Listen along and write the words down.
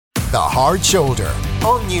The Hard Shoulder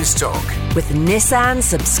on Newstalk. With Nissan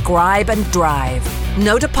Subscribe and Drive.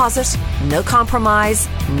 No deposit, no compromise,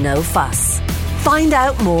 no fuss. Find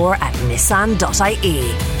out more at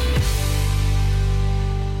nissan.ie.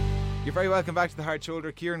 You're very welcome back to The Hard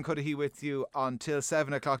Shoulder. Kieran Cuddihy with you until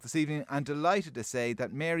 7 o'clock this evening. I'm delighted to say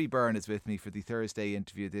that Mary Byrne is with me for the Thursday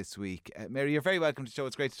interview this week. Mary, you're very welcome to the show.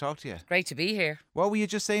 It's great to talk to you. Great to be here. What were you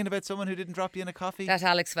just saying about someone who didn't drop you in a coffee? That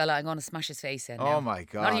Alex fella, I'm going to smash his face in now. Oh my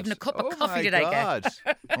God. Not even a cup of coffee did I get.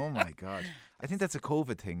 Oh my God. I think that's a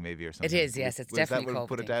COVID thing maybe or something. It is, yes. It's definitely that what COVID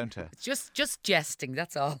we put it thing. down to? It's just jesting,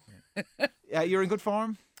 that's all. Yeah, you're in good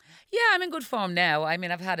form? Yeah, I'm in good form now. I mean,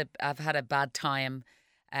 I've had a bad time.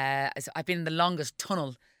 I've been in the longest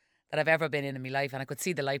tunnel that I've ever been in my life, and I could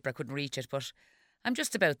see the light, but I couldn't reach it. But I'm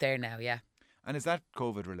just about there now, yeah. And is that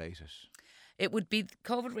COVID related? It would be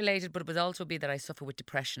COVID related, but it would also be that I suffer with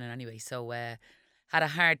depression in any way. So had a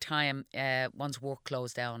hard time once work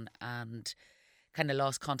closed down and kind of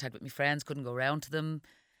lost contact with my friends, couldn't go round to them.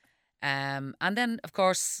 And then, of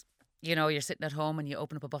course, you know, you're sitting at home and you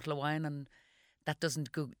open up a bottle of wine, and that doesn't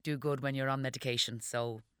do good when you're on medication.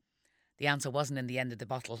 So the answer wasn't in the end of the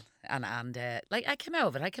bottle, and like I came out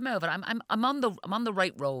of it. I'm on the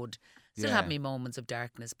right road. Still have me moments of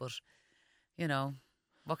darkness, but you know,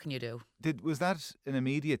 what can you do? Was that an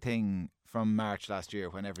immediate thing from March last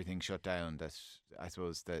year when everything shut down? That I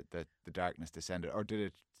suppose that the darkness descended, or did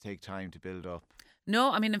it take time to build up?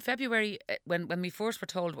 No, I mean in February when we first were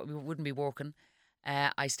told we wouldn't be walking,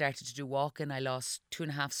 I started to do walking. I lost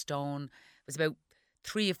 2.5 stone. It was about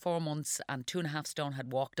 3 or 4 months, and 2.5 stone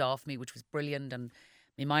had walked off me, which was brilliant, and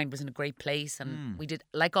my mind was in a great place. And we did,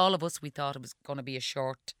 like all of us, we thought it was going to be a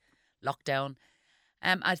short lockdown.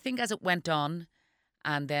 I think as it went on,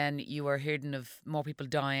 and then you were hearing of more people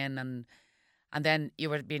dying, and then you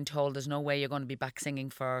were being told there's no way you're going to be back singing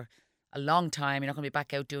for a long time. You're not going to be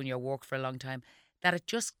back out doing your work for a long time. That it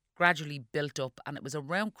just gradually built up, and it was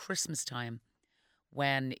around Christmas time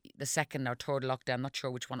when the second or third lockdown, not sure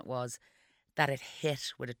which one it was, that it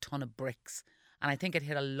hit with a ton of bricks. And I think it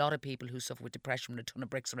hit a lot of people who suffer with depression with a ton of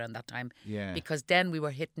bricks around that time. Yeah. Because then we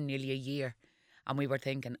were hitting nearly a year, and we were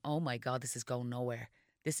thinking, oh my God, this is going nowhere.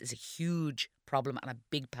 This is a huge problem and a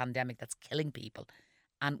big pandemic that's killing people.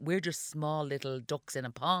 And we're just small little ducks in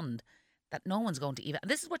a pond that no one's going to even...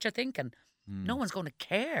 And this is what you're thinking. No one's going to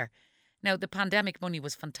care. Now, the pandemic money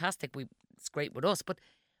was fantastic. It's great with us, but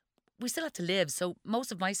we still had to live. So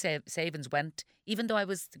most of my savings went, even though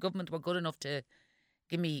the government were good enough to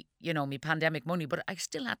give me, you know, me pandemic money, but I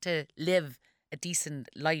still had to live a decent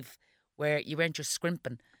life where you weren't just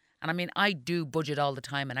scrimping. And I mean, I do budget all the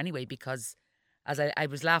time, and anyway, because as I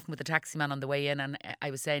was laughing with the taxi man on the way in, and I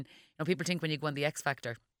was saying, you know, people think when you go on the X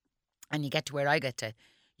Factor and you get to where I get to,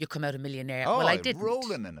 you come out a millionaire. Oh, well, I didn't.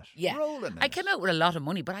 Rolling in it. Yeah. Rolling in I came out with a lot of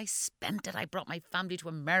money, but I spent it. I brought my family to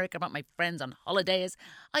America, I brought my friends on holidays.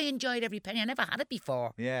 I enjoyed every penny. I never had it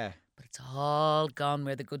before. Yeah. But it's all gone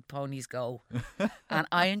where the good ponies go. And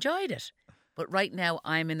I enjoyed it. But right now,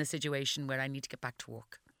 I'm in a situation where I need to get back to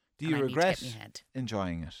work. Do you and I regret need to get me head.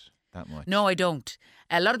 enjoying it that much? No, I don't.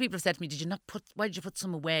 A lot of people have said to me, why did you put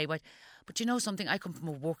some away? Why? But you know something? I come from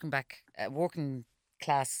a working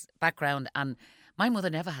class background, and my mother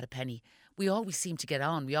never had a penny. We always seemed to get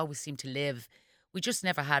on. We always seemed to live. We just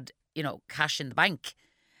never had, you know, cash in the bank.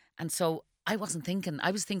 And so I wasn't thinking.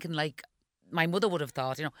 I was thinking like my mother would have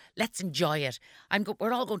thought, you know, let's enjoy it.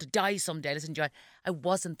 We're all going to die someday. Let's enjoy it. I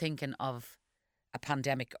wasn't thinking of a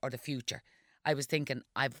pandemic or the future. I was thinking,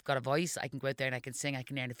 I've got a voice. I can go out there and I can sing. I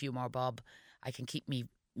can earn a few more bob. I can keep me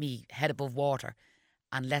head above water.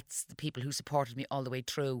 And let's the people who supported me all the way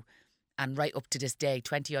through and right up to this day,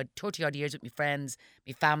 30 odd years with my friends,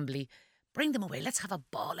 my family, bring them away. Let's have a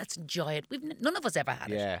ball. Let's enjoy it. None of us ever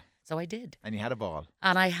had it. So I did. And you had a ball.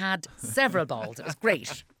 And I had several balls. It was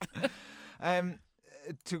great.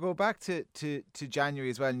 To go back to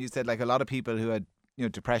January as well, and you said like a lot of people who had, you know,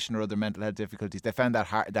 depression or other mental health difficulties, they found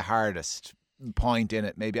that the hardest point in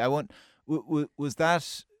it. Maybe was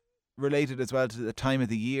that related as well to the time of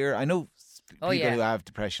the year? I know people who have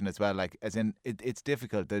depression as well, like as in it's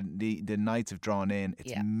difficult. The nights have drawn in.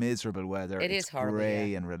 It's miserable weather. It's horrible,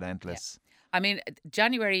 grey and relentless. Yeah. I mean,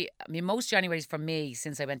 January. I mean, most Januaries for me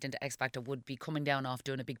since I went into X Factor would be coming down off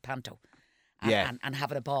doing a big panto, and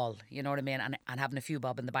having a ball. You know what I mean, and having a few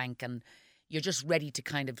bob in the bank, and you're just ready to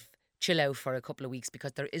kind of chill out for a couple of weeks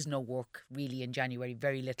because there is no work really in January,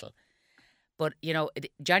 very little. But you know,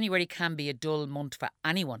 January can be a dull month for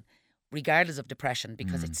anyone, regardless of depression,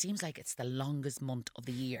 because it seems like it's the longest month of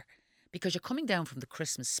the year, because you're coming down from the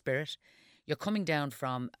Christmas spirit. you're coming down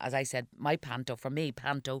from, as I said, my Panto, for me,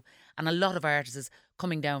 Panto, and a lot of artists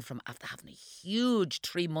coming down from after having a huge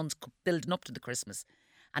 3 months building up to the Christmas.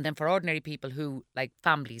 And then for ordinary people who, like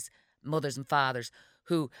families, mothers and fathers,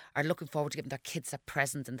 who are looking forward to giving their kids their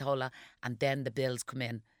presents and the whole lot, and then the bills come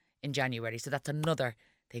in January. So that's another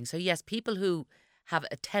thing. So yes, people who have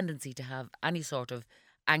a tendency to have any sort of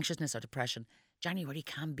anxiousness or depression, January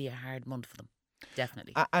can be a hard month for them.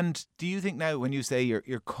 Definitely. And do you think now, when you say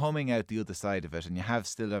you're coming out the other side of it, and you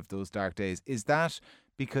still have those dark days, is that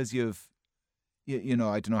because you've, you know,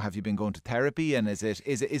 I don't know, have you been going to therapy, and is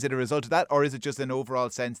it a result of that, or is it just an overall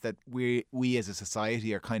sense that we as a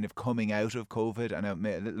society are kind of coming out of COVID, and a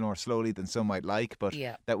little more slowly than some might like, but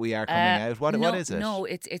that we are coming out? What is it? No,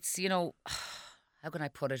 it's you know, how can I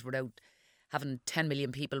put it without having 10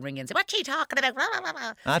 million people ring in and say, "What's she talking about?" Blah, blah,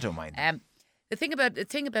 blah. I don't mind. The thing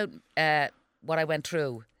about what I went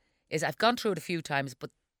through is I've gone through it a few times,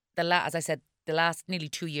 but as I said, the last nearly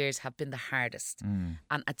 2 years have been the hardest.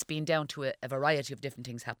 And it's been down to a variety of different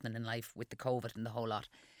things happening in life with the COVID and the whole lot.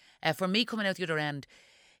 For me, coming out the other end,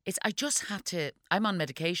 I just had to, I'm on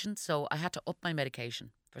medication, so I had to up my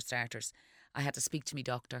medication, for starters. I had to speak to my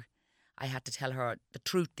doctor. I had to tell her the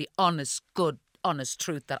truth, the honest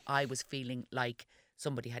truth, that I was feeling like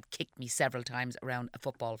somebody had kicked me several times around a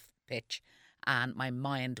football pitch, and my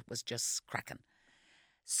mind was just cracking.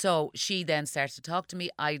 So she then started to talk to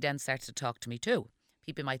me. I then started to talk to me too.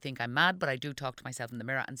 People might think I'm mad, but I do talk to myself in the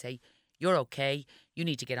mirror and say, you're okay. You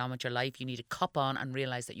need to get on with your life. You need to cop on and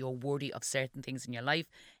realise that you're worthy of certain things in your life.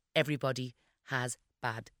 Everybody has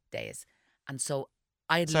bad days. And so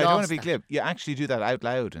I don't want to be glib. You actually do that out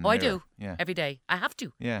loud in the mirror. I do. Yeah. Every day. I have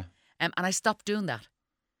to. Yeah. And I stopped doing that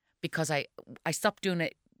because I stopped doing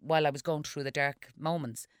it while I was going through the dark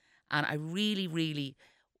moments. And I really, really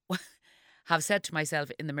have said to myself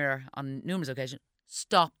in the mirror on numerous occasions,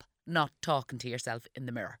 stop not talking to yourself in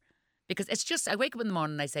the mirror. Because it's just, I wake up in the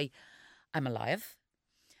morning and I say, I'm alive.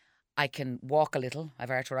 I can walk a little. I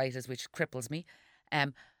have arthritis, which cripples me.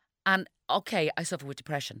 And okay, I suffer with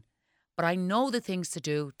depression. But I know the things to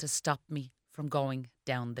do to stop me from going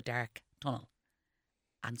down the dark tunnel.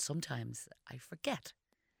 And sometimes I forget.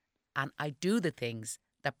 And I do the things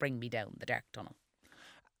that bring me down the dark tunnel.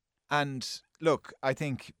 And look, I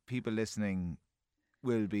think people listening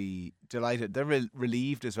will be delighted. They're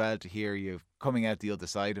relieved as well to hear you coming out the other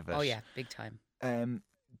side of it. Oh yeah, big time.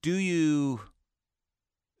 Do you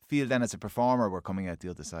feel then as a performer we're coming out the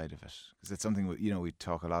other side of it? Because it's something we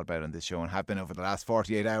talk a lot about on this show, and have been over the last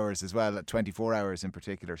 48 hours as well, 24 hours in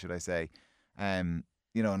particular, should I say. And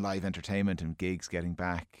live entertainment and gigs getting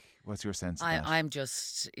back. What's your sense of that? I'm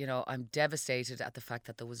just, I'm devastated at the fact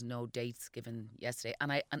that there was no dates given yesterday.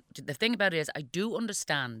 And the thing about it is, I do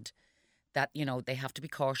understand that, they have to be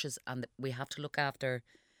cautious and that we have to look after,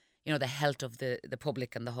 the health of the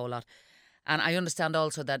public and the whole lot. And I understand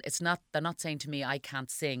also that they're not saying to me I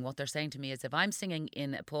can't sing. What they're saying to me is if I'm singing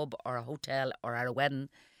in a pub or a hotel or at a wedding,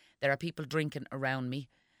 there are people drinking around me,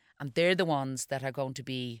 and they're the ones that are going to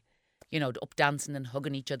be, up dancing and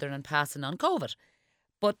hugging each other and passing on COVID.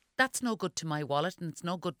 But that's no good to my wallet, and it's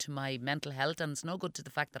no good to my mental health, and it's no good to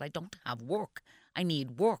the fact that I don't have work. I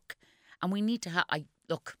need work. And we need to have...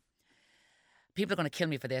 Look, people are going to kill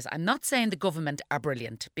me for this. I'm not saying the government are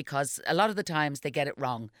brilliant, because a lot of the times they get it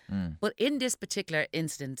wrong. But in this particular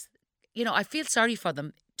instance, I feel sorry for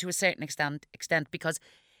them to a certain extent because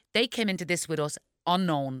they came into this with us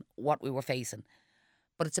unknown what we were facing.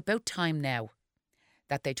 But it's about time now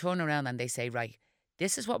that they turn around and they say, right,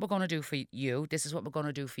 this is what we're going to do for you, this is what we're going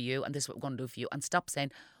to do for you, and this is what we're going to do for you. And stop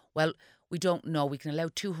saying, well, we don't know, we can allow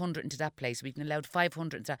 200 into that place, we can allow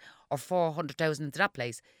 500 into that, or 400,000 into that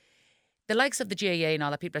place. The likes of the GAA and all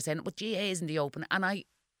that, people are saying, well, GAA is in the open. And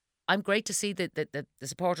I'm great to see the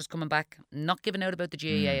supporters coming back. I'm not giving out about the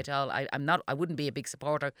GAA at all. I wouldn't be a big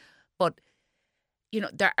supporter. But,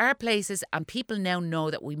 there are places, and people now know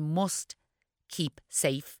that we must keep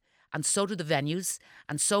safe. And so do the venues,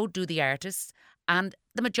 and so do the artists. And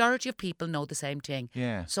the majority of people know the same thing.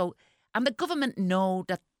 Yeah. So, and the government know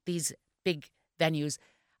that these big venues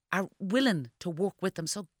are willing to work with them.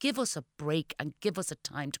 So give us a break and give us a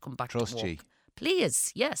time to come back Trust to work. you.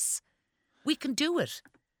 Please, yes. We can do it.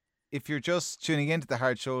 If you're just tuning into The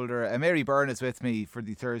Hard Shoulder, Mary Byrne is with me for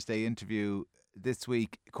the Thursday interview this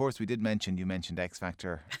week. Of course, you mentioned X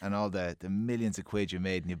Factor and all the millions of quid you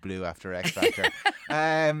made and you blew after X Factor.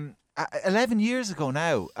 11 years ago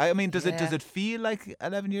now. I mean, does it feel like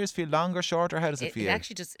 11 years? Feel longer, shorter? How does it feel? It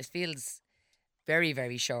actually it feels very,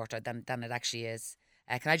 very shorter than it actually is.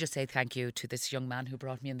 Can I just say thank you to this young man who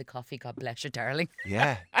brought me in the coffee? God bless you, darling.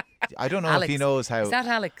 Yeah. I don't know Alex. if he knows Is that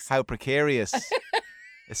Alex? how precarious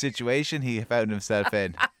a situation he found himself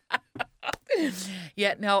in.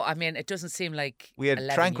 Yeah, no, I mean, it doesn't seem like We had 11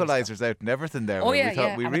 years ago. tranquilizers out and everything there. Oh, where yeah, we thought,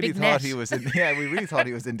 yeah, we and a really big thought net. he was in. Yeah, we really thought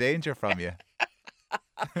he was in danger from you.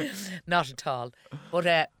 Not at all.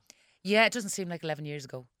 But yeah, it doesn't seem like 11 years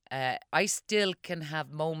ago. I still can have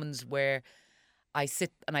moments where I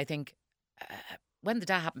sit and I think, when did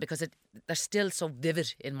that happen? Because they're still so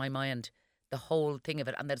vivid in my mind, the whole thing of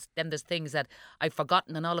it. And there's things that I've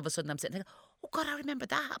forgotten, and all of a sudden I'm sitting there, oh God, I remember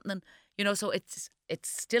that happening. You know, so it's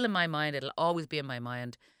still in my mind. It'll always be in my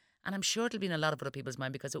mind. And I'm sure it'll be in a lot of other people's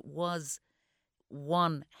mind, because it was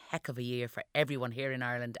one heck of a year for everyone here in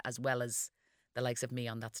Ireland, as well as the likes of me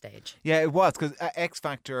on that stage. Yeah, it was, because X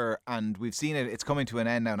Factor, and we've seen it, it's coming to an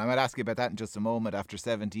end now, and I might ask you about that in just a moment after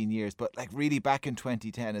 17 years, but like really back in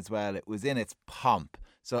 2010 as well, it was in its pomp.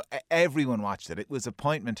 So everyone watched it. It was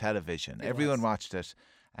appointment television. Everyone watched it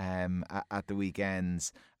at the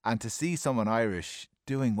weekends. And to see someone Irish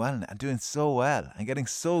doing well and doing so well and getting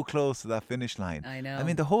so close to that finish line. I know. I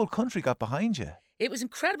mean, the whole country got behind you. It was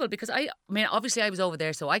incredible, because I mean, obviously I was over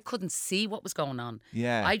there, so I couldn't see what was going on.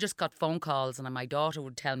 Yeah. I just got phone calls, and my daughter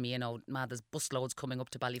would tell me, you know, Ma, there's busloads coming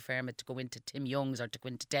up to Ballyfermot to go into Tim Young's or to go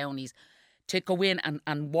into Downey's, to go in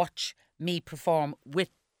and watch me perform with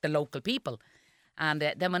the local people. And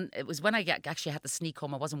then when I actually had to sneak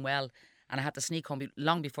home, I wasn't well, and I had to sneak home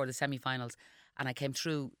long before the semi-finals, and I came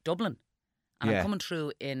through Dublin, and I'm coming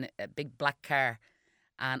through in a big black car,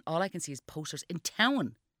 and all I can see is posters in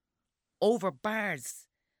town, over bars,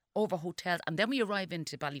 over hotels. And then we arrive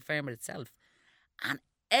into Ballyfermot itself, and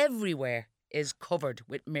everywhere is covered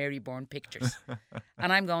with Mary Bourne pictures.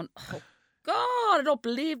 And I'm going, oh God, I don't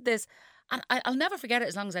believe this. And I'll never forget it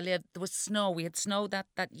as long as I live. There was snow. We had snow that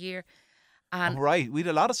year. And Right, we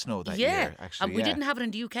had a lot of snow that year, actually. and we didn't have it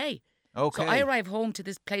in the UK. Okay. So I arrived home to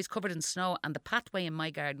this place covered in snow, and the pathway in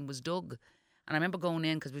my garden was dug. And I remember going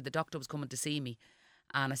in, because the doctor was coming to see me,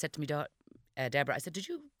 and I said to me, Deborah, I said, did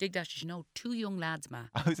you dig that? She said, no, two young lads, Ma.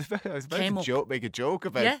 I was about came to make a joke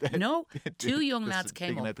about Yeah, no, two young lads came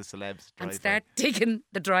digging up out the celebs and driveway. start digging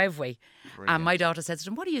the driveway. Brilliant. And my daughter said to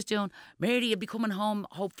them, what are you doing? Mary, you'll be coming home,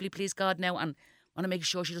 hopefully, please God, now, and want to make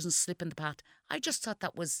sure she doesn't slip in the path. I just thought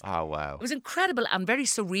that was... Oh, wow. It was incredible and very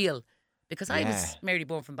surreal, because I Yeah. was Mary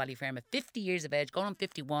Bourne from Ballyfermot, 50 years of age, going on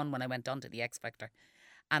 51 when I went on to the X Factor.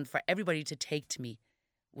 And for everybody to take to me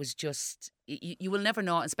was just... You will never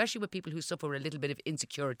know, especially with people who suffer a little bit of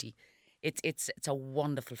insecurity. It's a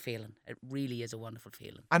wonderful feeling. It really is a wonderful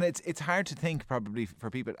feeling. And it's hard to think, probably, for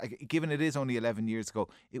people, given it is only 11 years ago,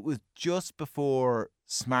 it was just before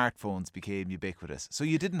smartphones became ubiquitous. So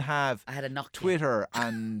you didn't have I had a Nokia. Twitter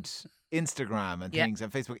and Instagram and Yeah. things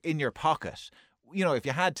and Facebook in your pocket. You know, if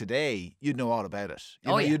you had today, you'd know all about it.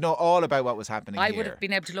 Oh, yeah. You'd know all about what was happening I here. would have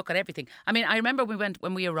been able to look at everything. I mean, I remember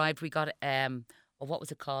when we arrived, we got what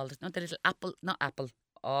was it called? Not the little Apple, not Apple.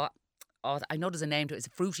 Oh, I know there's a name to it. It's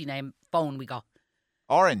a fruity name. Phone we got.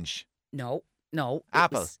 Orange, No. it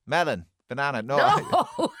apple, was- melon, banana. No,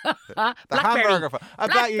 No. the Blackberry. hamburger phone. I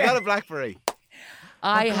bet you got a BlackBerry.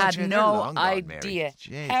 I God, had you're no long gone, Mary. idea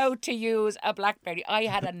Jeez. how to use a BlackBerry. I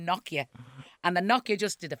had a Nokia, and the Nokia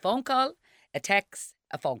just did a phone call, a text,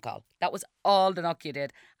 a phone call. That was all the Nokia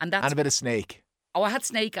did, and that's And a bit of Snake. Oh, I had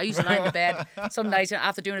Snake. I used to lie in the bed some nights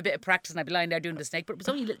after doing a bit of practice, and I'd be lying there doing the Snake. But it was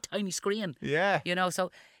only a little tiny screen, Yeah. you know.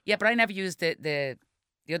 So yeah, but I never used the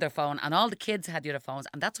other phone, and all the kids had the other phones,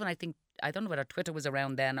 and that's when I don't know whether Twitter was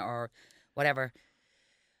around then or whatever.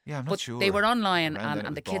 Yeah, I'm not But sure. they were online, Around then it and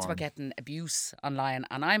was the kids were born. getting abuse online,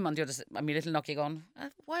 and I'm on the other side, my little Nokia going,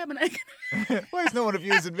 why am I not? Why is no one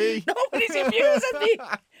abusing me? Nobody's abusing me.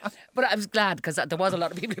 But I was glad, because there was a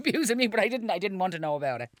lot of people abusing me, but I didn't want to know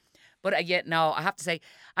about it. But yet, no, I have to say,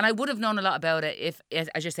 and I would have known a lot about it if,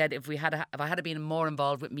 as you said, if I had been more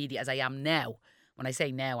involved with media as I am now. When I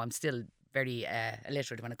say now, I'm still very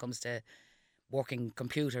illiterate when it comes to working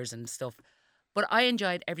computers and stuff. But I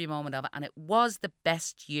enjoyed every moment of it, and it was the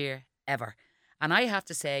best year ever. And I have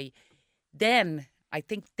to say, I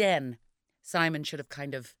think Simon should have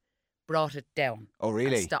kind of brought it down. Oh,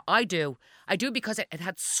 really? I do because it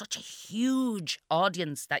had such a huge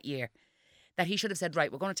audience that year that he should have said,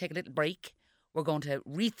 right, we're going to take a little break. We're going to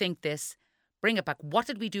rethink this, bring it back. What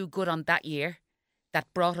did we do good on that year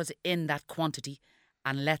that brought us in that quantity?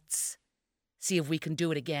 And let's see if we can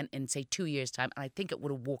do it again in, say, 2 years' time. And I think it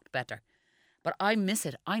would have worked better. But I miss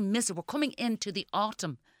it. We're coming into the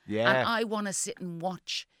autumn. Yeah. And I want to sit and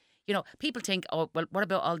watch. You know, people think, oh, well, what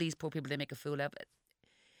about all these poor people they make a fool of?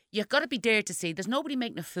 You've got to be there to see. There's nobody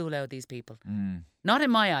making a fool out of these people. Not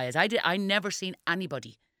in my eyes. I never seen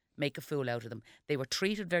anybody make a fool out of them. They were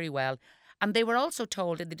treated very well. And they were also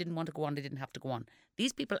told that they didn't want to go on, they didn't have to go on.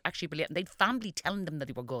 These people actually believed, and they'd family telling them that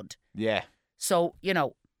they were good. Yeah. So, you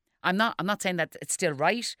know, I'm not saying that it's still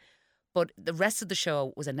right, but the rest of the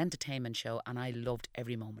show was an entertainment show, and I loved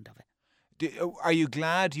every moment of it. Are you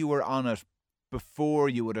glad you were on it before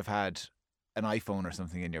you would have had an iPhone or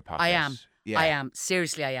something in your pocket? I am. Yeah. I am.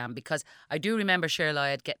 Seriously, I am. Because I do remember Cheryl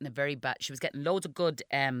Lloyd getting a very bad... She was getting loads of good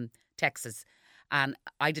texts, and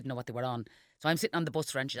I didn't know what they were on. So I'm sitting on the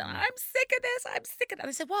bus for her, and she's like, I'm sick of this, I'm sick of it. And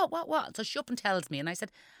I said, what? So she up and tells me, and I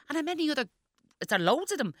said, and how many other... Is there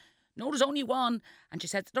loads of them? No, there's only one. And she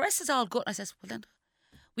said, the rest is all good. And I says, well then,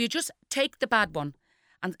 will you just take the bad one?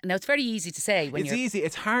 And now it's very easy to say when it's easy.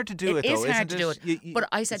 It's hard to do it, though, It is hard isn't to it? do it. But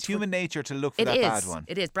I said it's human nature to look for that bad one.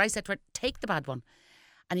 It is. But I said to her, take the bad one.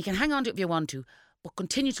 And you can hang on to it if you want to, but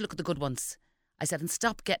continue to look at the good ones. I said, and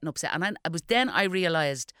stop getting upset. And I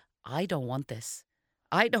realised, I don't want this.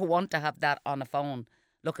 I don't want to have that on a phone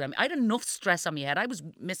looking at me. I had enough stress on my head. I was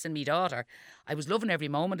missing my daughter. I was loving every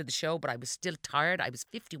moment of the show, but I was still tired. I was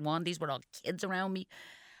 51. These were all kids around me,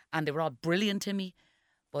 and they were all brilliant to me.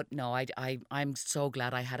 But no, I'm so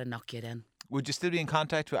glad I had a Nokia then. Would you still be in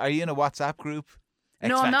contact with... Are you in a WhatsApp group?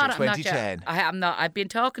 No, I'm not. 2010. I'm not. I've been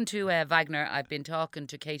talking to Wagner. I've been talking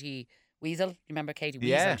to Katie Weasel. You remember Katie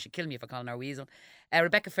Weasel? Yeah. She'd kill me if I call her Weasel.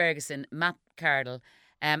 Rebecca Ferguson, Matt Cardle.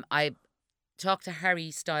 I talked to Harry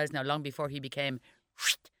Styles now long before he became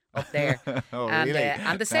up there. Oh, and, really?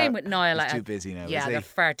 And the same with Niall. He's too busy now, Yeah, is he? they're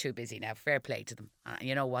far too busy now. Fair play to them.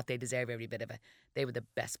 You know what? They deserve every bit of it. They were the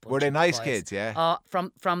best bunch. Were they of nice boys. kids, yeah?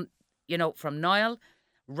 From Niall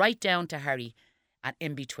right down to Harry and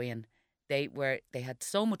in between. They had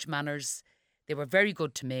so much manners. They were very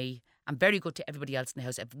good to me and very good to everybody else in the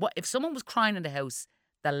house. If someone was crying in the house,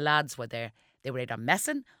 the lads were there. They were either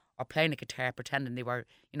messing or playing a guitar, pretending they were,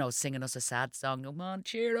 singing us a sad song. Come on,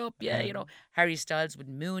 cheer up, yeah. Harry Styles would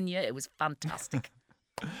moon you. It was fantastic.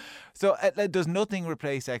 So does nothing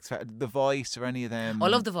replace X Factor, The Voice or any of them? I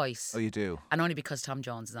love The Voice. Oh, you do? And only because Tom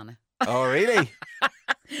Jones is on it. Oh, really?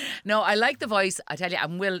 No, I like The Voice. I tell you,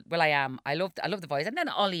 I am. I love The Voice, and then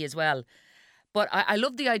Ollie as well. But I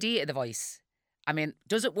love the idea of The Voice. I mean,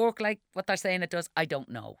 does it work like what they're saying it does? I don't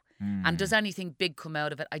know. And does anything big come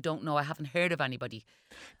out of it? I don't know. I haven't heard of anybody.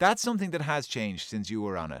 That's something that has changed since you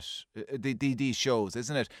were on it. These shows,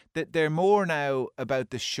 isn't it? That they're more now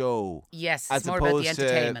about the show. Yes, as it's more opposed about the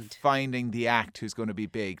entertainment. to finding the act who's going to be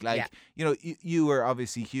big. Like, you were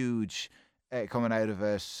obviously huge coming out of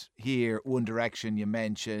it here. One Direction, you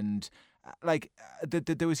mentioned.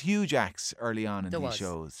 There was huge acts early on in these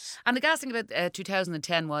shows. And the gas thing about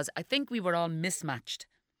 2010 was, I think we were all mismatched.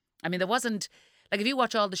 I mean, there wasn't... Like, if you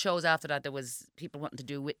watch all the shows after that, there was people wanting to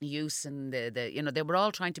do Whitney Houston, and they were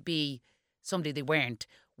all trying to be somebody they weren't.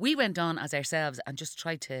 We went on as ourselves and just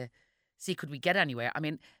tried to see could we get anywhere. I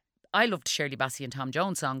mean, I loved Shirley Bassey and Tom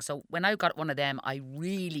Jones songs, so when I got one of them, I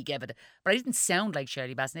really gave it. But I didn't sound like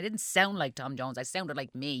Shirley Bassey, I didn't sound like Tom Jones. I sounded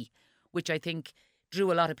like me, which I think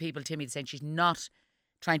drew a lot of people to me, saying she's not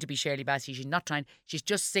trying to be Shirley Bassey. She's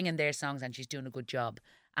just singing their songs and she's doing a good job.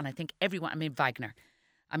 And I think Wagner.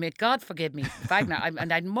 I mean, God forgive me, Wagner. I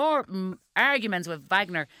had more arguments with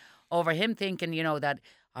Wagner over him thinking, that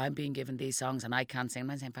I'm being given these songs and I can't sing.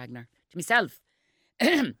 I'm saying, Wagner, to myself,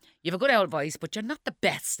 you have a good old voice, but you're not the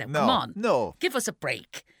best now. Come on. No. Give us a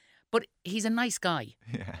break. But he's a nice guy.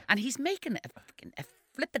 Yeah. And he's making a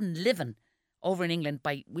flipping living over in England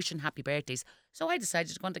by wishing happy birthdays. So I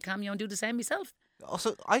decided to go on to Cameo and do the same myself.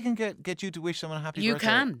 Also, I can get you to wish someone a happy You birthday.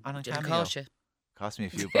 can. On a It'll Cameo. cost you. Cost me a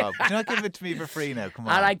few bob. Do you not give it to me for free now? Come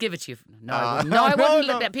on. I'd give it to you. No, I wouldn't. no, I wouldn't.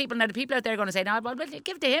 no. The people out there are going to say, no, well, give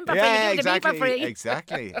it to him for Yeah, free. Give it to me for free.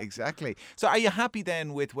 Exactly. So are you happy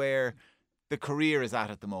then with where the career is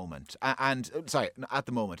at the moment? At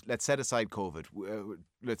the moment, let's set aside COVID.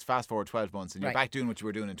 Let's fast forward 12 months and you're back doing what you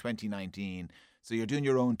were doing in 2019. So you're doing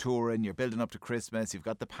your own touring, you're building up to Christmas, you've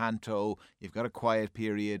got the panto, you've got a quiet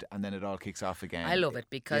period, and then it all kicks off again. I love it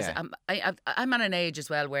because I'm at an age as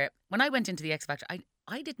well where when I went into the X Factor,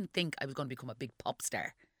 I didn't think I was going to become a big pop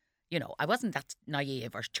star. I wasn't that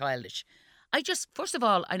naive or childish. First of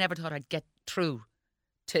all, I never thought I'd get through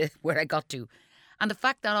to where I got to. And the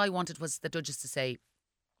fact that I wanted was the Duchess to say,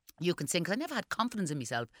 you can sing, because I never had confidence in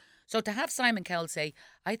myself. So to have Simon Cowell say,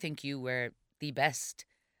 I think you were the best,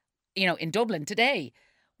 in Dublin today,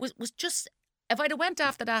 was just, if I'd have went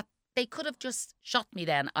after that, they could have just shot me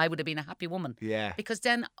then. I would have been a happy woman. Yeah. Because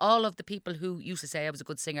then all of the people who used to say I was a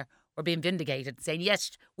good singer were being vindicated, saying,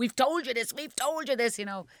 yes, we've told you this.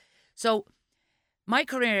 So my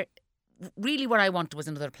career, really what I wanted was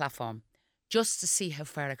another platform, just to see how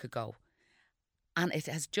far I could go. And it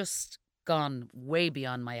has just gone way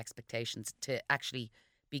beyond my expectations to actually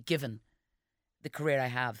be given the career I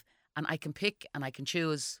have. And I can pick and I can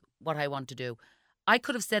choose what I want to do. I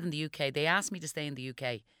could have stayed in the UK. They asked me to stay in the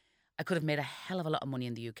UK. I could have made a hell of a lot of money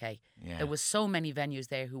in the UK. Yeah. There was so many venues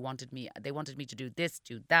there who wanted me. They wanted me to do this,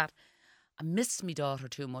 do that. I missed my daughter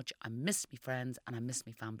too much. I missed my friends and I missed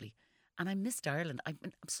my family. And I missed Ireland.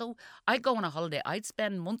 I'd go on a holiday. I'd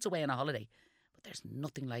spend months away on a holiday. But there's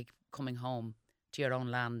nothing like coming home to your own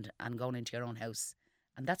land and going into your own house.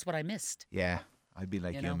 And that's what I missed. Yeah. I'd be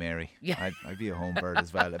like you, Mary. Yeah. I'd be a home bird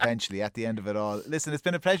as well, eventually, at the end of it all. Listen, it's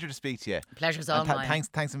been a pleasure to speak to you. Pleasure's all mine.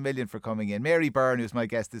 Thanks a million for coming in. Mary Byrne, who's my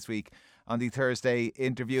guest this week on the Thursday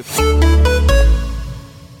interview.